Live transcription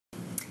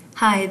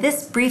Hi,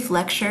 this brief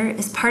lecture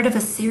is part of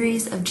a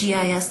series of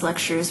GIS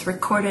lectures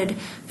recorded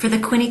for the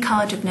Quinney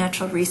College of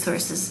Natural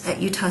Resources at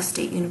Utah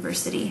State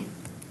University.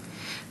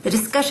 The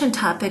discussion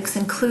topics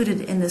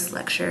included in this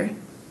lecture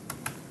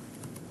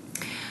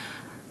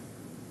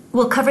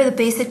will cover the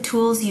basic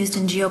tools used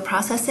in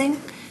geoprocessing,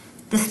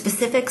 the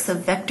specifics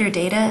of vector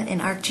data in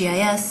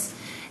ArcGIS,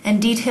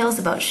 and details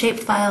about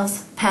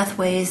shapefiles,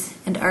 pathways,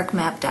 and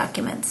ArcMap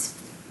documents.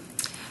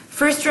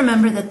 First,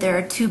 remember that there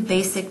are two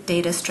basic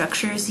data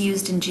structures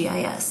used in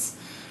GIS.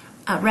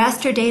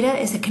 Raster data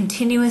is a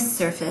continuous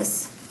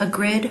surface, a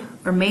grid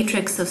or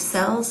matrix of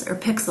cells or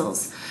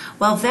pixels,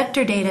 while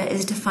vector data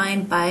is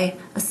defined by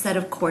a set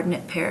of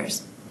coordinate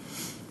pairs.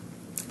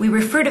 We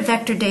refer to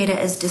vector data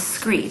as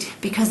discrete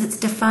because it's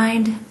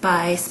defined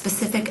by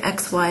specific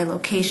XY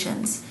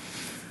locations.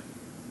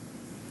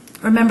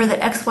 Remember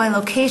that XY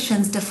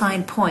locations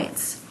define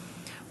points.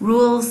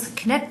 Rules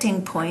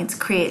connecting points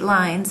create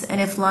lines,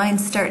 and if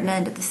lines start and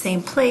end at the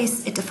same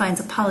place, it defines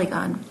a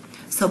polygon.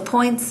 So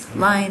points,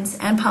 lines,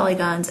 and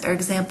polygons are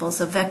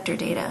examples of vector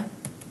data.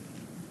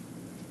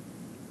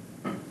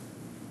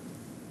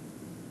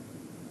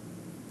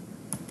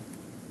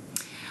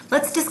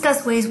 Let's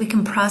discuss ways we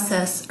can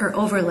process or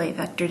overlay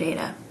vector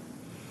data.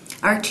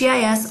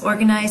 ArcGIS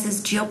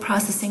organizes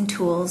geoprocessing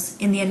tools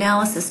in the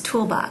analysis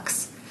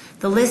toolbox.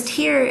 The list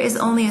here is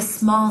only a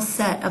small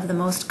set of the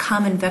most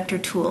common vector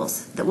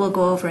tools that we'll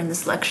go over in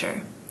this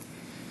lecture.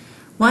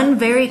 One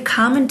very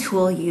common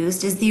tool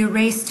used is the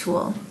erase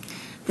tool.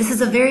 This is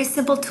a very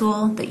simple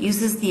tool that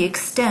uses the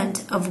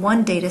extent of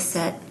one data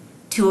set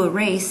to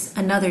erase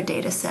another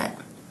data set.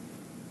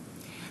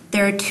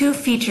 There are two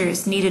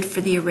features needed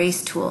for the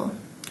erase tool.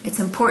 It's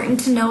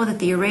important to know that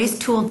the erase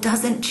tool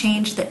doesn't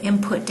change the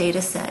input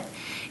data set.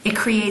 It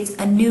creates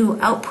a new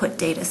output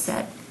data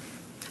set.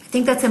 I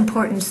think that's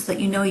important so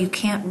that you know you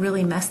can't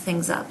really mess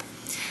things up.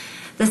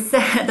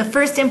 The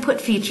first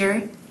input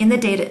feature in the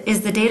data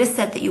is the data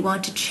set that you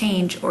want to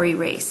change or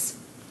erase.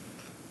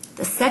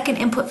 The second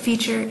input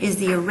feature is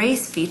the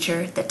erase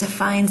feature that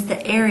defines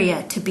the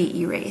area to be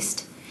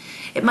erased.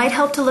 It might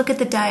help to look at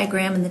the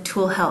diagram in the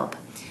tool help.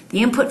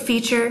 The input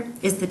feature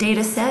is the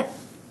data set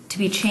to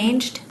be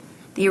changed.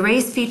 The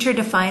erase feature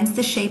defines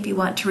the shape you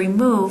want to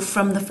remove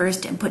from the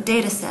first input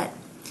data set.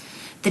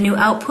 The new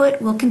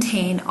output will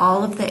contain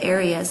all of the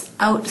areas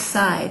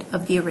outside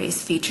of the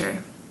erase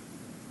feature.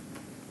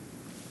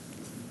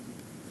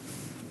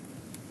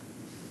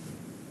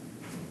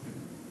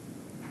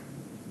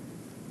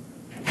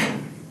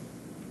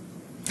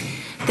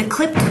 The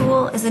clip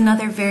tool is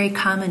another very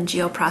common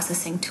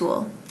geoprocessing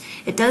tool.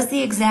 It does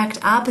the exact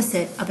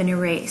opposite of an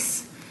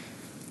erase.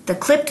 The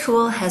clip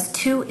tool has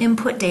two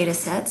input data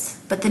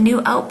sets, but the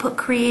new output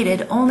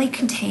created only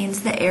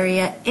contains the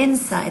area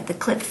inside the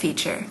clip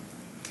feature,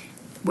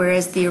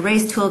 whereas the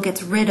erase tool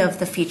gets rid of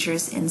the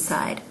features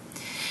inside.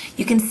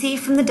 You can see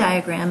from the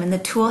diagram in the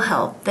tool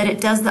help that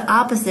it does the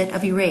opposite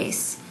of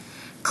erase.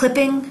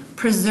 Clipping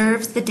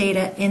preserves the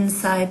data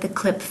inside the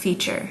clip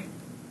feature.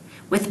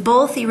 With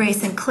both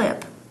erase and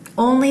clip,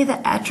 only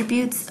the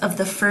attributes of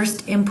the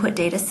first input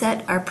data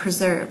set are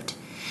preserved.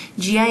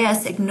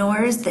 GIS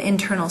ignores the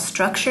internal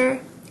structure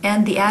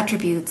and the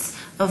attributes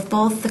of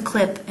both the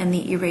clip and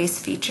the erase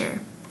feature.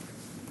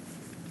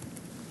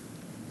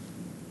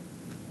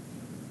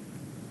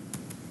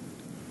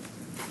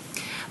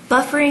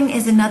 Buffering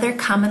is another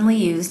commonly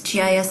used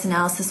GIS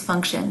analysis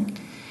function.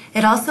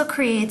 It also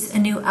creates a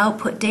new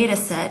output data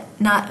set,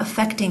 not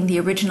affecting the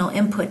original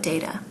input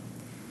data.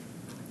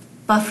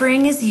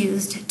 Buffering is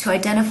used to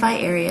identify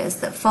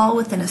areas that fall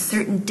within a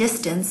certain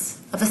distance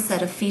of a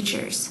set of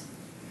features.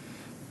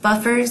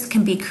 Buffers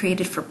can be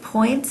created for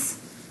points,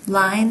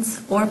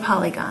 lines, or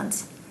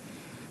polygons.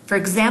 For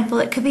example,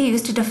 it could be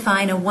used to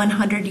define a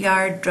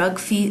 100-yard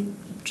drug-free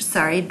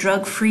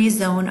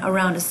zone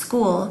around a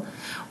school,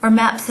 or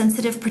map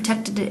sensitive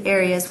protected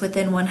areas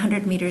within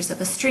 100 meters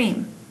of a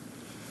stream.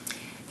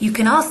 You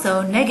can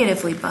also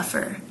negatively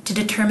buffer to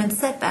determine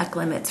setback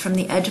limits from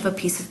the edge of a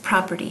piece of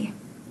property.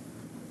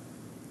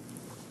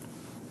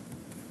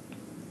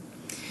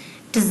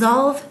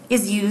 Dissolve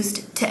is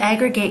used to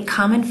aggregate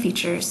common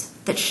features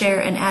that share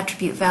an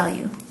attribute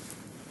value.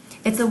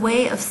 It's a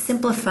way of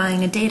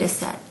simplifying a data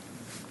set.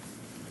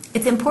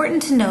 It's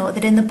important to know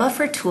that in the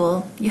buffer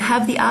tool, you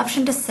have the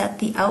option to set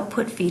the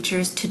output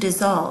features to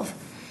dissolve.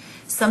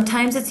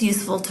 Sometimes it's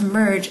useful to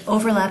merge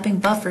overlapping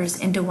buffers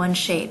into one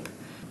shape.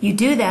 You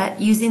do that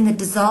using the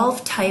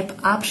dissolve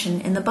type option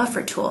in the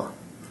buffer tool.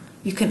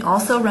 You can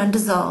also run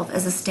dissolve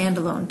as a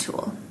standalone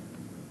tool.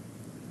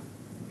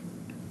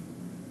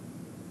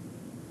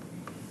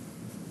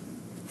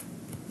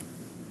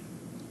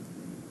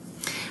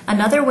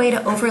 Another way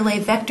to overlay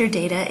vector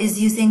data is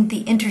using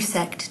the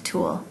Intersect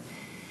tool.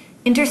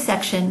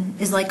 Intersection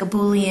is like a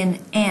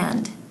Boolean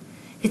AND.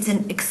 It's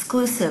an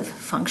exclusive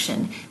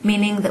function,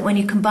 meaning that when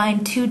you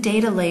combine two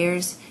data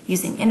layers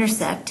using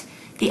Intersect,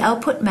 the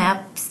output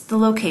maps the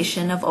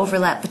location of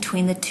overlap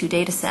between the two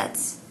data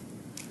sets.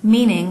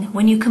 Meaning,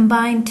 when you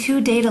combine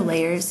two data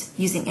layers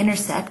using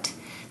Intersect,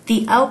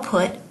 The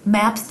output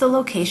maps the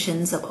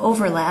locations of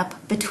overlap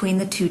between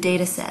the two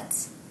data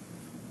sets.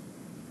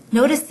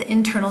 Notice the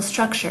internal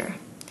structure.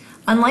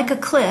 Unlike a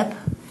clip,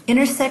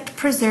 Intersect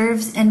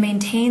preserves and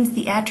maintains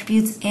the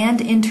attributes and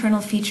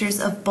internal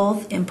features of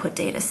both input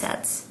data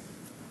sets.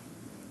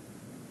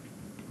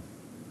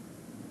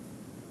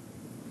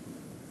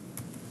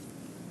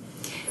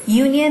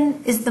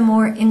 Union is the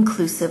more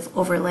inclusive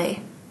overlay.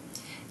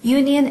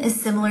 Union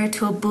is similar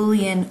to a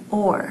Boolean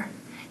OR.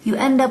 You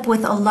end up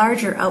with a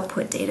larger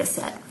output data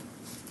set.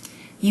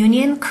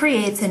 Union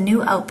creates a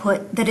new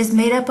output that is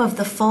made up of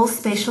the full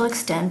spatial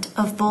extent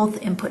of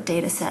both input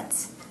data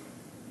sets.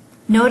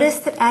 Notice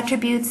that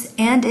attributes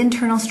and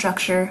internal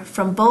structure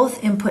from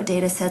both input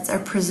data sets are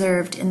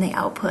preserved in the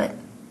output.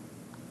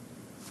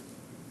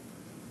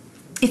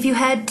 If you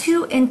had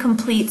two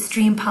incomplete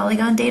stream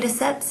polygon data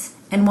sets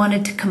and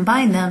wanted to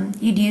combine them,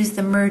 you'd use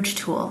the merge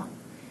tool.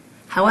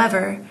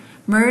 However,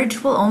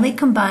 merge will only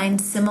combine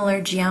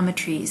similar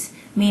geometries,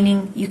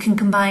 meaning you can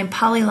combine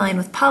polyline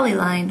with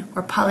polyline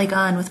or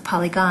polygon with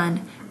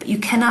polygon, but you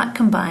cannot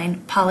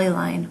combine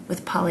polyline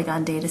with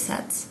polygon data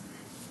sets.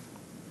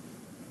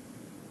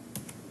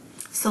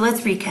 So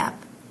let's recap.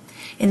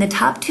 In the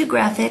top two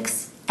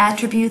graphics,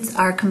 attributes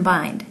are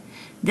combined.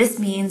 This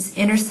means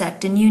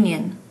intersect and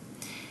union.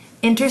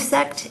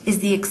 Intersect is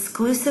the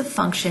exclusive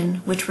function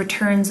which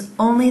returns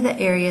only the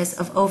areas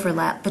of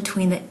overlap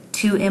between the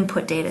two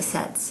input data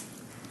sets.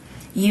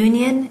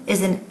 Union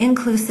is an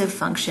inclusive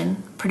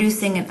function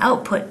producing an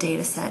output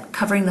data set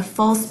covering the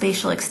full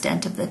spatial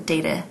extent of the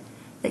data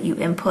that you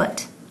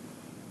input.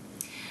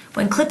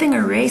 When clipping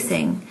or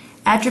erasing,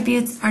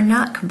 attributes are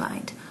not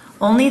combined.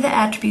 Only the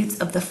attributes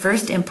of the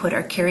first input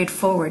are carried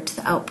forward to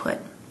the output.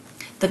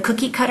 The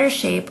cookie cutter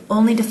shape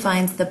only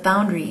defines the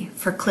boundary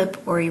for clip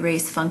or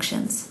erase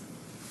functions.